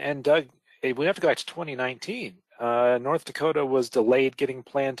 Yeah. And Doug, we have to go back to 2019. North Dakota was delayed getting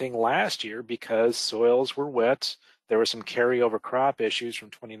planting last year because soils were wet. There were some carryover crop issues from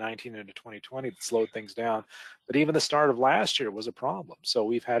 2019 into 2020 that slowed things down. But even the start of last year was a problem. So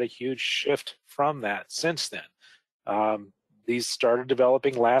we've had a huge shift from that since then. These started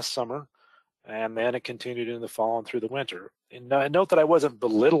developing last summer, and then it continued in the fall and through the winter. And note that I wasn't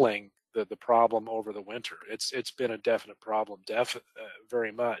belittling the problem over the winter. It's been a definite problem,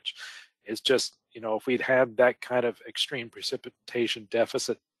 very much. It's just, if we'd had that kind of extreme precipitation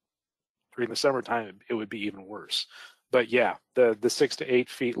deficit during the summertime, it would be even worse. But yeah, the 6 to 8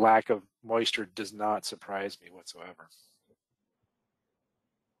 feet lack of moisture does not surprise me whatsoever.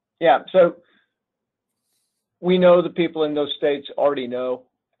 Yeah, so we know the people in those states already know,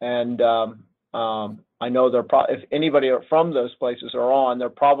 and I know they're if anybody from those places are on, they're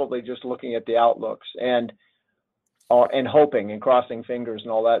probably just looking at the outlooks and hoping and crossing fingers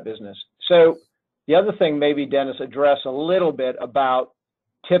and all that business. So the other thing, maybe Dennis, address a little bit about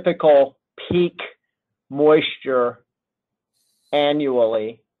typical peak moisture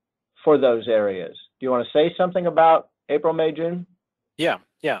annually for those areas. Do you want to say something about April, May, June? Yeah.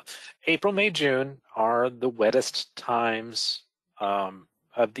 April, May, June are the wettest times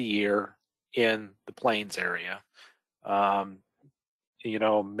of the year in the plains area.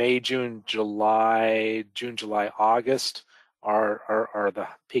 May, June, July, August are the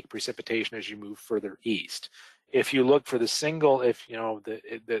peak precipitation as you move further east. If you look for the single, if you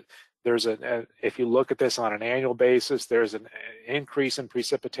look at this on an annual basis, there's an increase in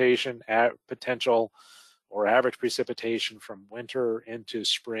precipitation at potential or average precipitation from winter into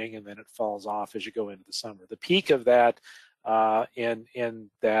spring, and then it falls off as you go into the summer. The peak of that in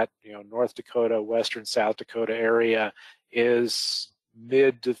that North Dakota, Western South Dakota area is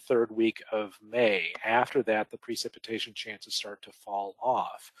mid to third week of May. After that, the precipitation chances start to fall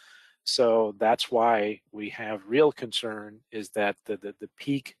off. So that's why we have real concern is that the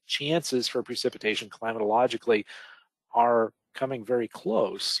peak chances for precipitation climatologically are coming very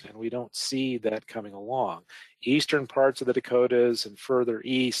close, and we don't see that coming along. Eastern parts of the Dakotas and further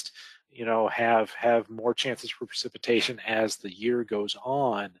east, have more chances for precipitation as the year goes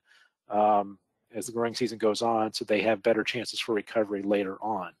on, as the growing season goes on, so they have better chances for recovery later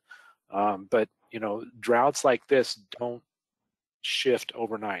on. But droughts like this don't shift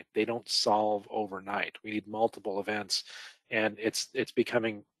overnight. They don't solve overnight. We need multiple events, and it's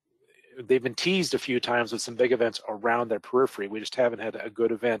becoming. They've been teased a few times with some big events around their periphery. We just haven't had a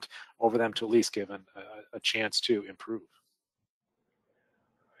good event over them to at least give them a chance to improve.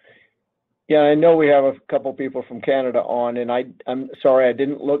 Yeah, I know we have a couple people from Canada on, and I'm sorry I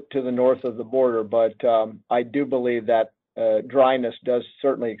didn't look to the north of the border, but I do believe that dryness does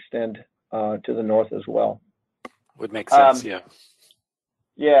certainly extend to the north as well. Would make sense, yeah.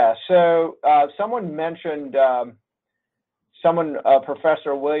 Yeah, so someone mentioned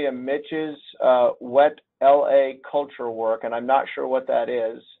Professor William Mitch's wet LA culture work, and I'm not sure what that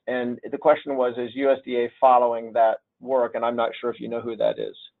is. And the question was, is USDA following that work? And I'm not sure if you know who that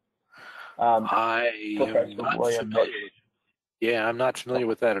is. I am not familiar. Yeah, I'm not familiar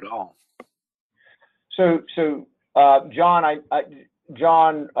with that at all. So John,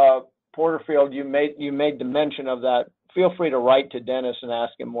 John Porterfield, you made the mention of that. Feel free to write to Dennis and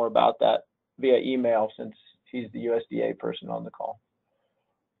ask him more about that via email, since he's the USDA person on the call.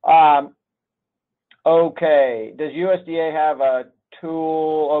 Okay, does USDA have a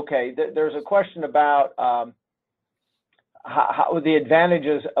tool? Okay, there's a question about how the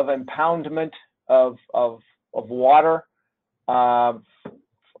advantages of impoundment of water crop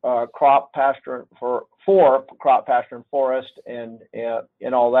pasture for crop pasture and forest and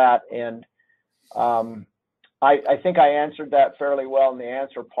all that. And I think I answered that fairly well in the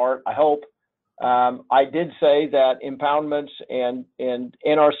answer part, I hope. I did say that impoundments and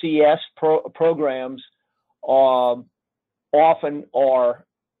NRCS programs often are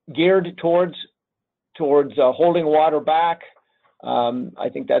geared towards holding water back. I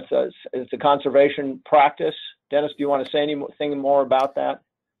think it's a conservation practice. Dennis, do you want to say anything more about that?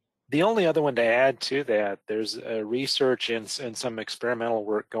 The only other one to add to that, there's research and some experimental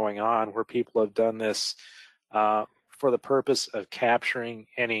work going on where people have done this for the purpose of capturing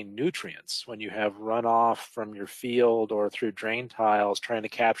any nutrients. When you have runoff from your field or through drain tiles, trying to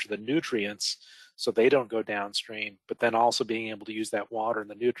capture the nutrients so they don't go downstream, but then also being able to use that water and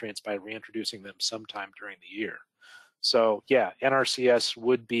the nutrients by reintroducing them sometime during the year. So yeah, NRCS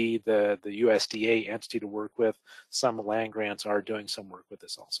would be the USDA entity to work with. Some land grants are doing some work with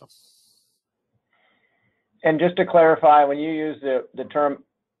this also. And just to clarify, when you use the term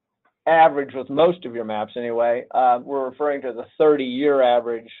average with most of your maps anyway, we're referring to the 30-year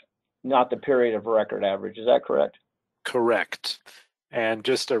average, not the period of record average. Is that correct? Correct. And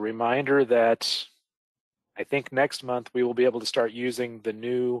just a reminder that I think next month we will be able to start using the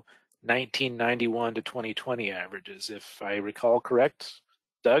new 1991 to 2020 averages, if I recall correct,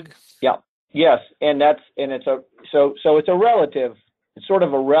 Doug? Yeah. Yes, and it's sort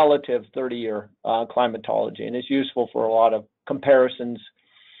of a relative 30-year climatology, and it's useful for a lot of comparisons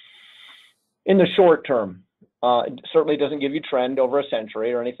in the short term. It certainly doesn't give you trend over a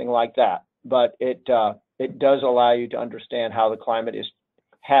century or anything like that, but it does allow you to understand how the climate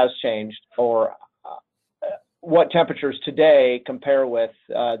has changed, or what temperatures today compare with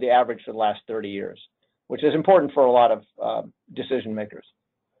the average for the last 30 years, which is important for a lot of decision makers.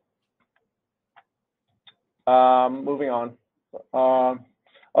 Moving on.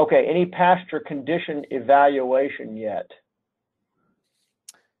 Okay, any pasture condition evaluation yet?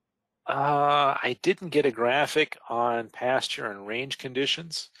 I didn't get a graphic on pasture and range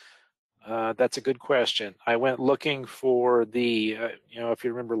conditions. That's a good question. I went looking for the, if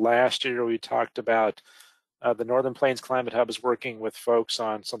you remember last year, we talked about the Northern Plains Climate Hub is working with folks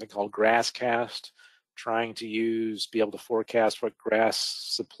on something called GrassCast, trying to be able to forecast what grass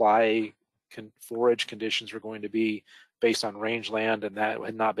supply forage conditions were going to be based on rangeland, and that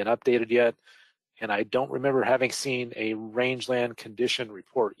had not been updated yet. And I don't remember having seen a rangeland condition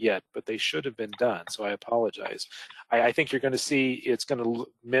report yet, but they should have been done, so I apologize. I think you're going to see it's going to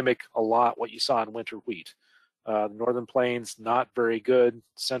mimic a lot what you saw in winter wheat. Northern Plains, not very good.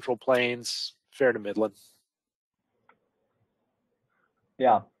 Central Plains, fair to Midland.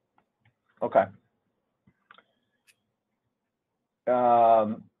 Yeah. Okay.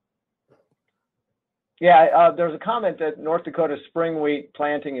 There's a comment that North Dakota spring wheat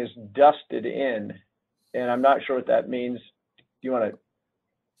planting is dusted in, and I'm not sure what that means. You know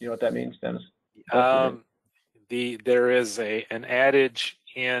what that means, Dennis? There is an adage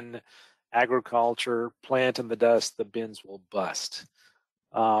in agriculture: plant in the dust, the bins will bust.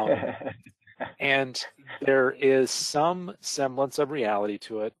 And there is some semblance of reality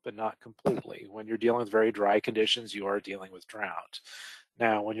to it, but not completely. When you're dealing with very dry conditions, you are dealing with drought.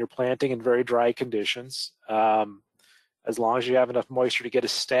 Now, when you're planting in very dry conditions, as long as you have enough moisture to get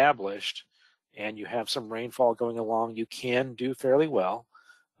established and you have some rainfall going along, you can do fairly well.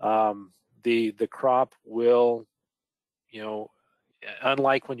 The crop will,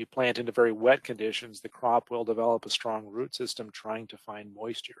 unlike when you plant into very wet conditions, the crop will develop a strong root system trying to find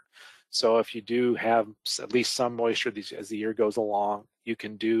moisture. So if you do have at least some moisture as the year goes along, you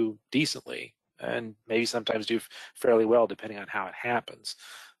can do decently, and maybe sometimes do fairly well depending on how it happens.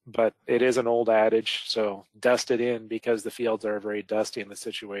 But it is an old adage, so dust it in, because the fields are very dusty in the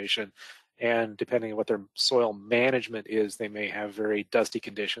situation. And depending on what their soil management is, they may have very dusty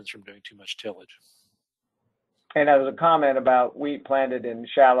conditions from doing too much tillage. And there was a comment about wheat planted in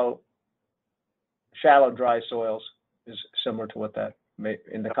shallow dry soils is similar to what that may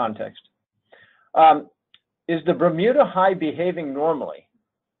in the context. Is the Bermuda High behaving normally?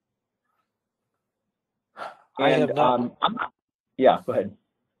 I have not. Yeah, go ahead.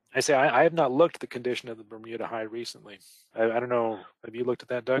 I have not looked at the condition of the Bermuda High recently. I don't know. Have you looked at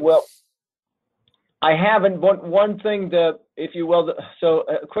that, Doug? Well, I haven't. One thing if you will, so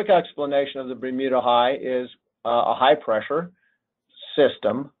a quick explanation of the Bermuda High is a high pressure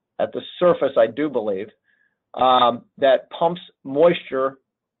system at the surface, I do believe, that pumps moisture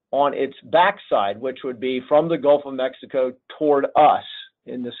on its backside, which would be from the Gulf of Mexico toward us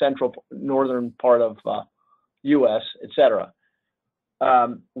in the central northern part of U.S., etc.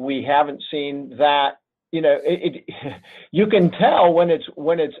 We haven't seen that. You can tell when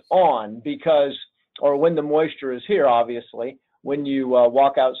it's on, because, or when the moisture is here, obviously, when you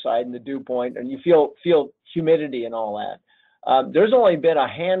walk outside in the dew point and you feel humidity and all that. There's only been a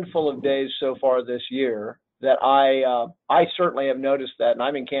handful of days so far this year that I certainly have noticed that, and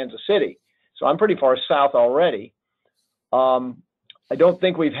I'm in Kansas City, so I'm pretty far south already. I don't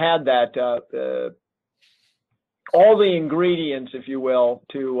think we've had that all the ingredients, if you will,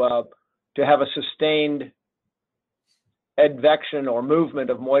 to have a sustained advection or movement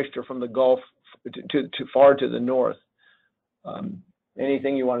of moisture from the Gulf to far to the north.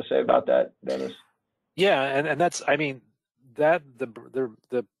 Anything you want to say about that, Dennis? Yeah, and that's, I mean, that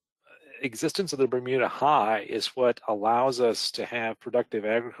the existence of the Bermuda High is what allows us to have productive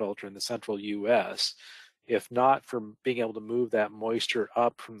agriculture in the central U.S. If not for being able to move that moisture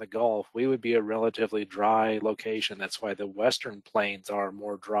up from the Gulf, we would be a relatively dry location. That's why the western plains are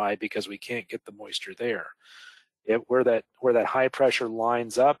more dry, because we can't get the moisture there. where that high pressure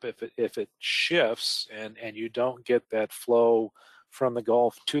lines up, if it shifts and you don't get that flow from the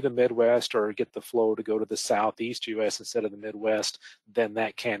Gulf to the Midwest, or get the flow to go to the Southeast U.S. instead of the Midwest, then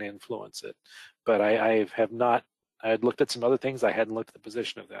that can influence it. But I had looked at some other things. I hadn't looked at the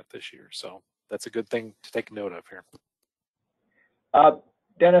position of that this year, so that's a good thing to take note of here.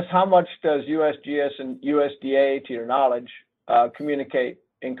 Dennis, how much does USGS and USDA, to your knowledge, communicate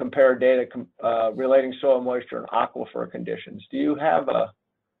and compare data relating soil moisture and aquifer conditions? Do you have a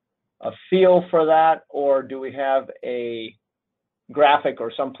feel for that, or do we have a graphic or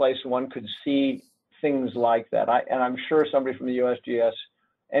someplace one could see things like that? And I'm sure somebody from the USGS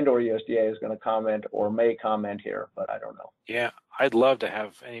and or USDA is going to comment or may comment here, but I don't know. Yeah, I'd love to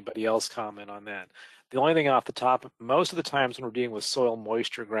have anybody else comment on that. The only thing off the top, most of the times when we're dealing with soil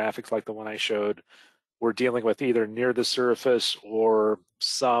moisture graphics like the one I showed, we're dealing with either near the surface or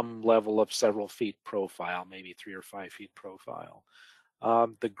some level of several feet profile, maybe 3 or 5 feet profile.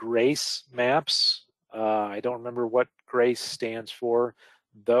 The GRACE maps, I don't remember what GRACE stands for.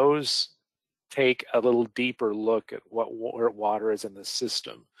 Those take a little deeper look at where water is in the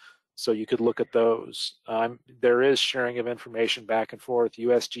system. So you could look at those. There is sharing of information back and forth.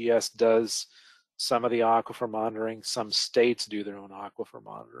 USGS does some of the aquifer monitoring. Some states do their own aquifer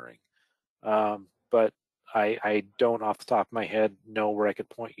monitoring. But I don't off the top of my head know where I could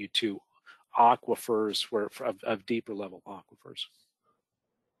point you to aquifers of deeper level aquifers.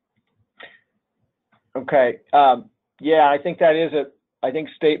 Okay. Yeah, I think that is I think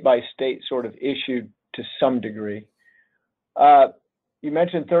state by state sort of issue to some degree. You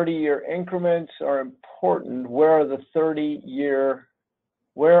mentioned 30-year increments are important. Where are the 30-year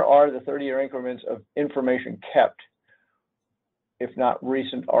increments of information kept, if not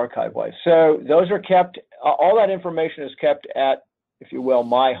recent archive-wise? So those are kept, all that information is kept at, if you will,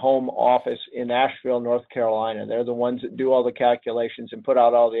 my home office in Asheville, North Carolina. They're the ones that do all the calculations and put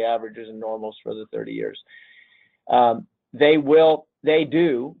out all the averages and normals for the 30 years. They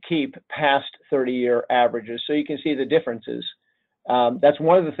do keep past 30-year averages, so you can see the differences. That's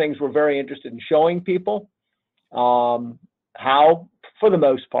one of the things we're very interested in showing people, how, for the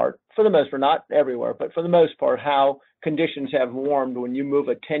most part, not everywhere, but for the most part, how conditions have warmed when you move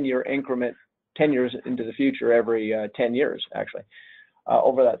a 10-year increment, 10 years into the future, every 10 years, actually,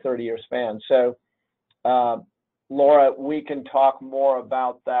 over that 30-year span. So, Laura, we can talk more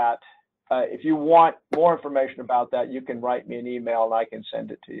about that. If you want more information about that, you can write me an email and I can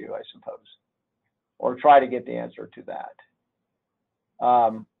send it to you, I suppose, or try to get the answer to that.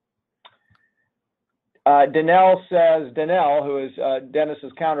 Danelle, who is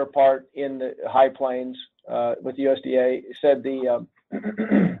Dennis's counterpart in the High Plains with USDA, said the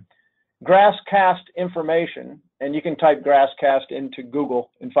GrassCast information, and you can type GrassCast into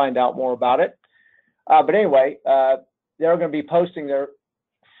Google and find out more about it. But anyway, they're going to be posting their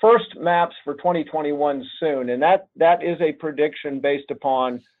first maps for 2021 soon, and that is a prediction based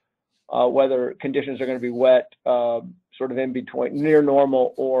upon whether conditions are going to be wet, sort of in between, near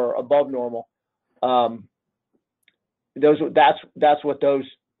normal or above normal. That's what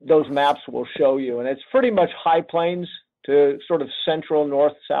those maps will show you, and it's pretty much High Plains to sort of central,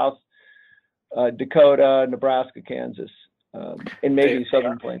 north, south Dakota, Nebraska, Kansas, and maybe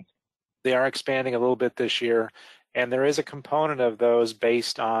Southern Plains. They are expanding a little bit this year, and there is a component of those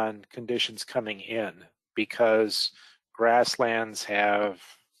based on conditions coming in, because grasslands have,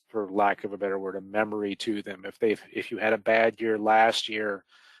 for lack of a better word, a memory to them. If you had a bad year last year,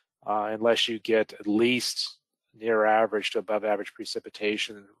 unless you get at least near average to above average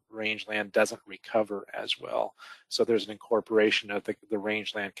precipitation, rangeland doesn't recover as well. So there's an incorporation of the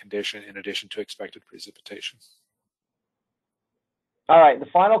rangeland condition in addition to expected precipitation. All right, the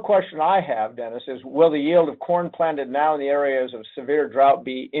final question I have, Dennis, is will the yield of corn planted now in the areas of severe drought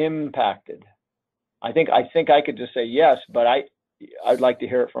be impacted? I think I could just say yes, but I'd like to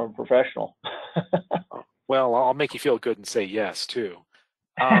hear it from a professional. Well, I'll make you feel good and say yes too.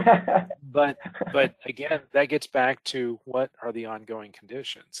 But again, that gets back to what are the ongoing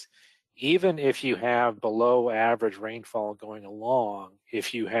conditions. Even if you have below average rainfall going along,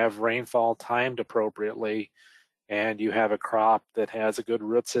 if you have rainfall timed appropriately and you have a crop that has a good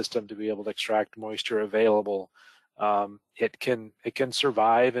root system to be able to extract moisture available, it can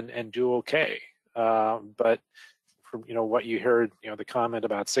survive and do okay. But from what you heard, the comment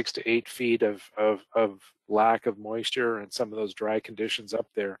about 6 to 8 feet of lack of moisture and some of those dry conditions up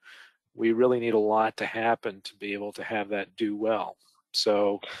there, we really need a lot to happen to be able to have that do well.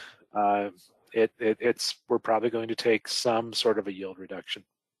 So we're probably going to take some sort of a yield reduction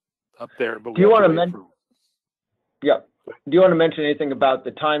up there. But do you want to mention? Yeah. Do you want to mention anything about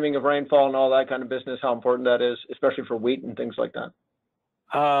the timing of rainfall and all that kind of business, how important that is, especially for wheat and things like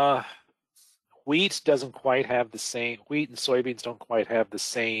that? Wheat doesn't quite have the same, wheat and soybeans don't quite have the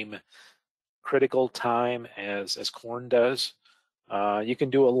same critical time as corn does. You can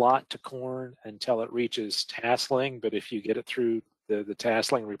do a lot to corn until it reaches tasseling, but if you get it through the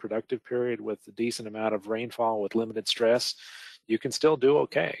tasseling reproductive period with a decent amount of rainfall with limited stress, you can still do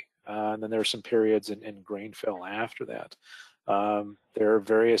okay. And then there are some periods in grain fill after that. There are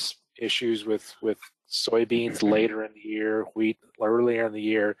various issues with soybeans later in the year, wheat earlier in the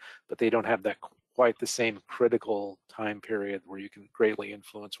year, but they don't have that quite the same critical time period where you can greatly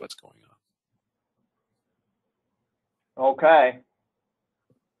influence what's going on. Okay.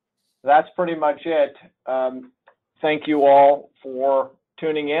 That's pretty much it. Thank you all for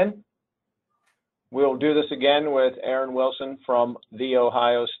tuning in. We'll do this again with Aaron Wilson from The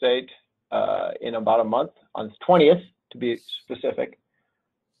Ohio State in about a month, on the 20th to be specific.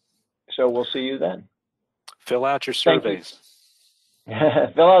 So we'll see you then. Fill out your surveys.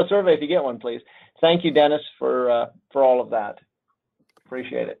 Fill out a survey if you get one, please. Thank you, Dennis, for all of that.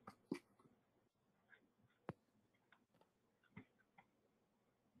 Appreciate it.